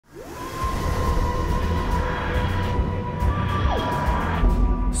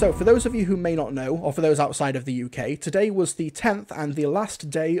So, for those of you who may not know, or for those outside of the UK, today was the 10th and the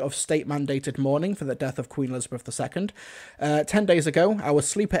last day of state-mandated mourning for the death of Queen Elizabeth II. 10 days ago, our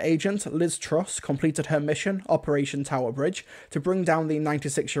sleeper agent, Liz Truss, completed her mission, Operation Tower Bridge, to bring down the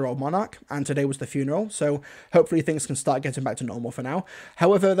 96-year-old monarch, and today was the funeral, so hopefully things can start getting back to normal for now.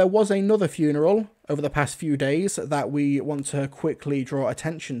 However, there was another funeral over the past few days that we want to quickly draw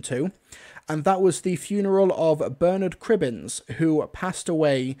attention to, and that was the funeral of Bernard Cribbins, who passed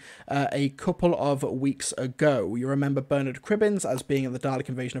away a couple of weeks ago. You remember Bernard Cribbins as being in the Dalek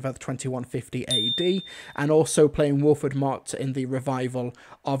Invasion of Earth 2150 AD, and also playing Wilfred Mott in the revival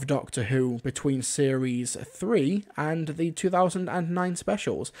of Doctor Who between Series 3 and the 2009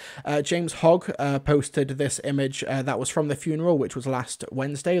 specials. James Hogg posted this image that was from the funeral, which was last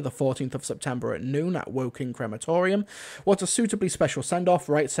Wednesday, the 14th of September at noon at Woking Crematorium. What a suitably special send-off.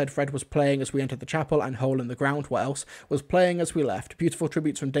 Right Said Fred was playing as we entered the chapel, and Hole in the Ground, what else, was playing as we left. Beautiful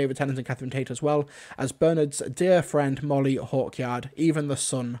tributes from David Tennant and Catherine Tate as well, as Bernard's dear friend Molly Hawkyard, even the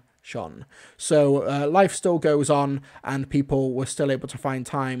sun shone. So life still goes on, and people were still able to find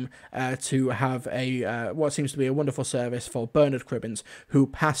time to have a what seems to be a wonderful service for Bernard Cribbins, who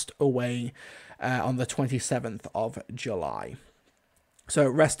passed away on the 27th of July. So,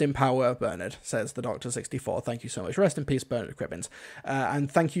 rest in power, Bernard, says the Doctor 64. Thank you so much. Rest in peace, Bernard Cribbins.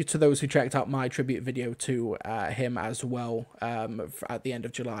 And thank you to those who checked out my tribute video to him as well at the end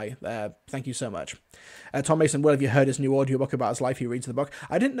of July. Thank you so much. Tom Mason, well, have you heard his new audiobook about his life? He reads the book.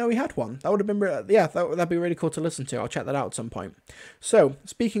 I didn't know he had one. That would have been, that'd be really cool to listen to. I'll check that out at some point. So,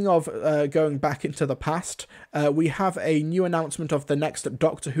 speaking of going back into the past, we have a new announcement of the next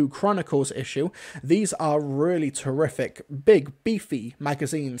Doctor Who Chronicles issue. These are really terrific, big, beefy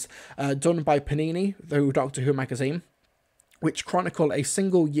magazines done by Panini, the Doctor Who magazine, which chronicle a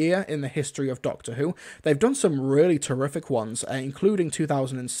single year in the history of Doctor Who. They've done some really terrific ones, including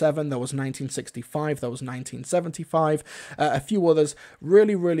 2007, there was 1965, there was 1975, a few others.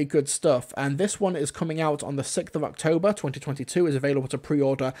 Really, really good stuff. And this one is coming out on the 6th of October, 2022, is available to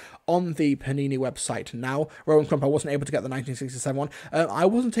pre-order on the Panini website now. Rowan Crump, I wasn't able to get the 1967 one. I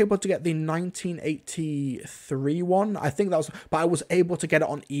wasn't able to get the 1983 one. I think that was, but I was able to get it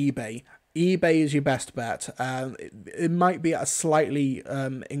on eBay. eBay is your best bet. It might be at a slightly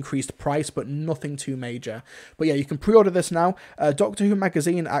increased price, but nothing too major. But yeah, you can pre-order this now. Doctor Who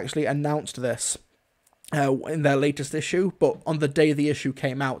magazine actually announced this in their latest issue, but on the day the issue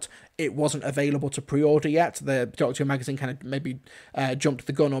came out, it wasn't available to pre-order yet. The Doctor Who magazine kind of maybe jumped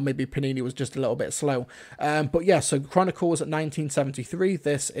the gun, or maybe Panini was just a little bit slow. But yeah, so Chronicles at 1973.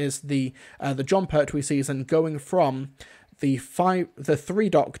 This is the John Pertwee season, going from the three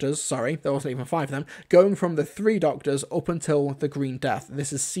Doctors, sorry, there wasn't even five of them, going from the three Doctors up until the Green Death.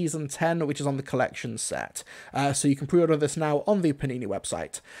 This is season 10, which is on the collection set. So you can pre-order this now on the Panini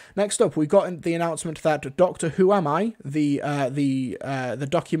website. Next up, we got the announcement that Doctor Who Am I, the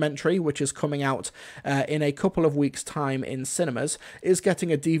documentary, which is coming out in a couple of weeks' time in cinemas, is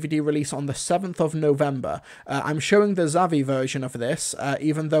getting a DVD release on the 7th of November. I'm showing the Zavi version of this,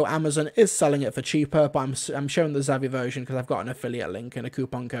 even though Amazon is selling it for cheaper, but I'm showing the Zavi version because I've got an affiliate link and a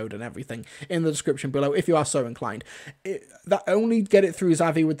coupon code and everything in the description below if you are so inclined. That only get it through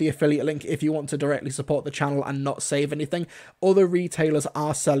Zavi with the affiliate link if you want to directly support the channel and not save anything. Other retailers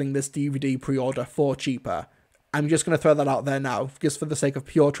are selling this DVD pre-order for cheaper. I'm just going to throw that out there now, just for the sake of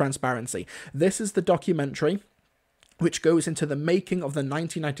pure transparency. This is the documentary which goes into the making of the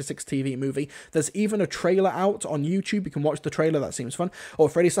 1996 TV movie. There's even a trailer out on YouTube. You can watch the trailer. That seems fun. Oh,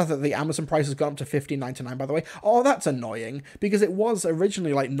 Freddie said that the Amazon price has gone up to $15.99, by the way. Oh, that's annoying, because it was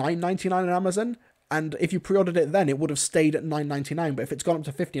originally like $9.99 on Amazon. And if you pre-ordered it then, it would have stayed at $9.99. But if it's gone up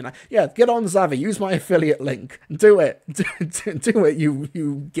to $15.99, yeah, get on Zavi. Use my affiliate link. Do it. Do it,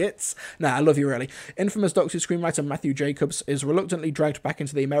 you gits. Nah, I love you, really. Infamous Doctor Who screenwriter Matthew Jacobs is reluctantly dragged back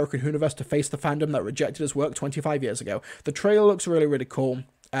into the American universe to face the fandom that rejected his work 25 years ago. The trailer looks really, really cool.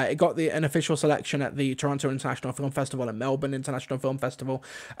 It got an official selection at the Toronto International Film Festival and Melbourne International Film Festival,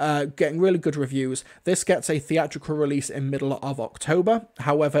 getting really good reviews. This gets a theatrical release in middle of October.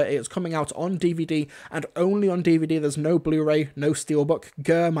 However, it's coming out on DVD and only on DVD. There's no Blu-ray, no Steelbook.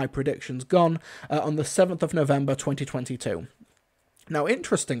 Grr, my prediction's gone. On the 7th of November, 2022. Now,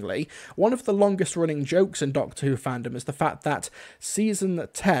 interestingly, one of the longest running jokes in Doctor Who fandom is the fact that Season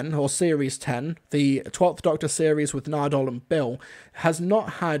 10, or Series 10, the 12th Doctor series with Nardole and Bill, has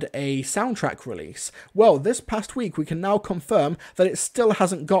not had a soundtrack release. Well, this past week we can now confirm that it still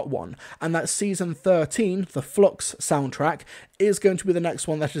hasn't got one, and that Season 13, the Flux soundtrack, is going to be the next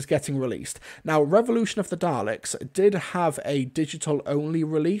one that is getting released. Now, Revolution of the Daleks did have a digital-only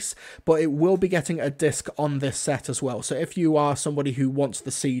release, but it will be getting a disc on this set as well. So if you are somebody anybody who wants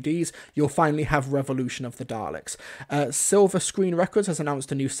the CDs, you'll finally have Revolution of the Daleks. Silver Screen Records has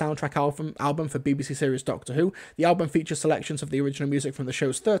announced a new soundtrack album for BBC series Doctor Who. The album features selections of the original music from the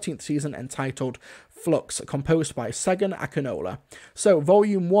show's 13th season entitled Flux, composed by Segun Akinola. So,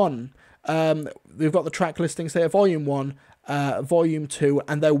 Volume 1, we've got the track listings here. Volume 1, Volume 2,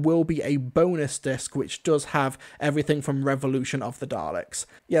 and there will be a bonus disc which does have everything from Revolution of the Daleks.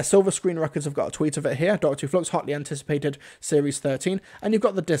 Yeah, Silver Screen Records have got a tweet of it here. Doctor Who Flux, hotly anticipated Series 13, and you've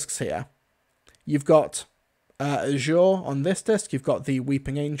got the discs here. You've got Azure on this disc, you've got the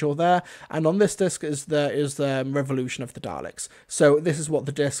Weeping Angel there, and on this disc is the Revolution of the Daleks. So this is what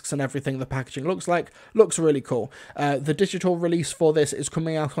the discs and everything, the packaging looks like. Looks really cool. The digital release for this is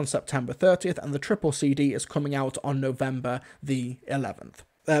coming out on September 30th, and the triple CD is coming out on November the 11th.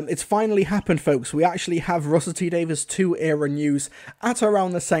 It's finally happened, folks. We actually have Russell T Davies 2 era news at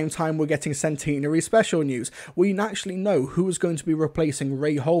around the same time we're getting Centenary special news. We actually know who is going to be replacing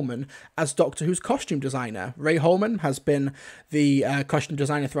Ray Holman as Doctor Who's costume designer. Ray Holman has been the costume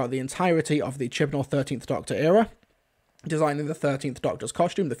designer throughout the entirety of the Chibnall 13th Doctor era, designing the 13th Doctor's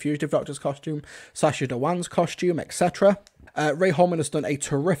costume, the Fugitive Doctor's costume, Sacha Dhawan's costume, etc. Ray Holman has done a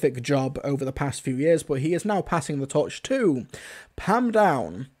terrific job over the past few years, but he is now passing the torch to Pam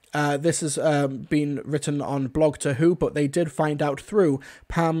Down. This has been written on Blog to Who, but they did find out through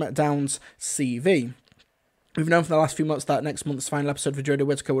Pam Down's CV. We've known for the last few months that next month's final episode for Jodie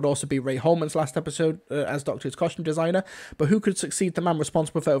Whittaker would also be Ray Holman's last episode as Doctor Who's costume designer, but who could succeed the man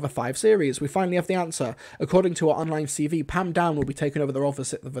responsible for over 5 series? We finally have the answer. According to our online CV, Pam Down will be taking over the role for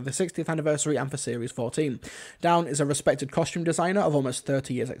the 60th anniversary and for Series 14. Down is a respected costume designer of almost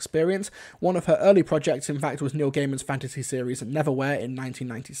 30 years' experience. One of her early projects, in fact, was Neil Gaiman's fantasy series Neverwhere in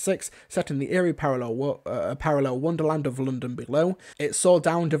 1996, set in the eerie parallel wonderland of London Below. It saw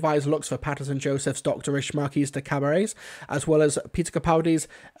Down devise looks for Patterson Joseph's Doctorish Marquis de Cabarets, as well as Peter Capaldi's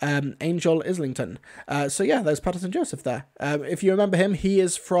Angel Islington. So yeah, there's Patterson Joseph there. If you remember him, he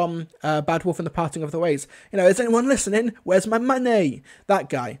is from Bad Wolf and the Parting of the Ways. You know, is anyone listening? Where's my money? That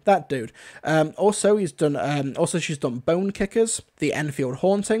guy, that dude. Also, she's done Bone Kickers, The Enfield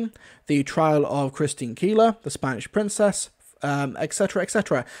Haunting, The Trial of Christine Keeler, The Spanish Princess, etc,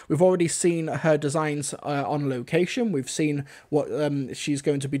 etc. We've already seen her designs on location. We've seen what she's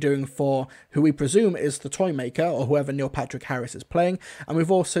going to be doing for who we presume is the toy maker, or whoever Neil Patrick Harris is playing, and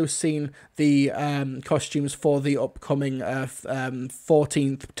we've also seen the costumes for the upcoming 14th,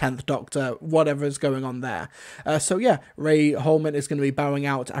 10th Doctor, whatever is going on there. So yeah, Ray Holman is going to be bowing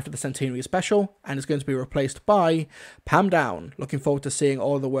out after the Centenary special, and is going to be replaced by Pam Down. Looking forward to seeing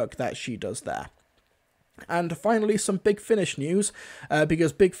all the work that she does there. And finally, some Big Finish news,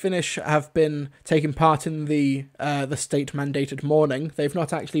 because Big Finish have been taking part in the state-mandated mourning. They've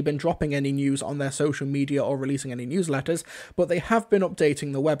not actually been dropping any news on their social media or releasing any newsletters, but they have been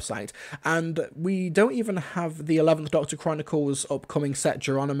updating the website. And we don't even have the 11th Doctor Chronicles upcoming set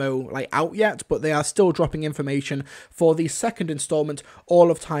Geronimo out yet, but they are still dropping information for the second installment,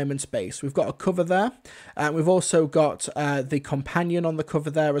 All of Time and Space. We've got a cover there, and we've also got the companion on the cover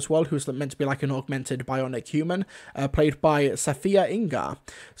there as well, who's meant to be like an augmented bionic human, played by Safia Ingar.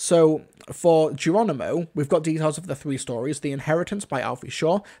 So for Geronimo, we've got details of the 3 stories: The Inheritance by Alfie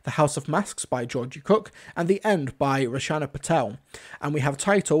Shaw, The House of Masks by Georgie Cook, and The End by Rashana Patel. And we have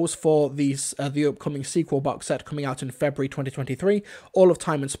titles for these the upcoming sequel box set coming out in February 2023, All of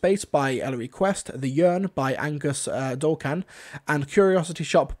Time and Space by Ellery Quest, The Yearn by Angus Dolcan, and Curiosity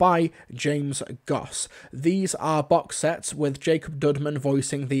Shop by James Goss. These are box sets with Jacob Dudman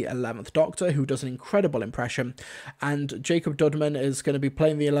voicing the 11th Doctor, who does an incredible impression, and Jacob Dudman is going to be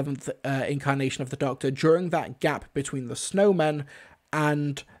playing the 11th incarnation of the Doctor during that gap between the Snowmen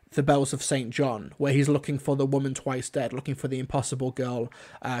and the Bells of St. John, where he's looking for the woman twice dead, looking for the impossible girl,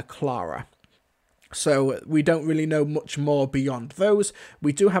 Clara. So we don't really know much more beyond those.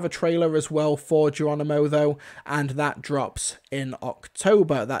 We do have a trailer as well for Geronimo though, and that drops in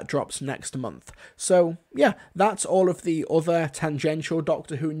October. That drops next month. So yeah, that's all of the other tangential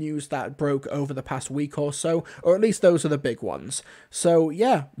Doctor Who news that broke over the past week or so, or at least those are the big ones. So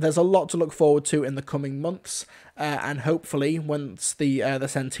yeah, there's a lot to look forward to in the coming months. And hopefully, once the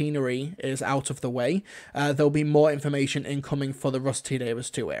centenary is out of the way, there'll be more information incoming for the Russ T Davies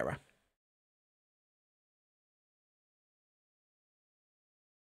 2 era.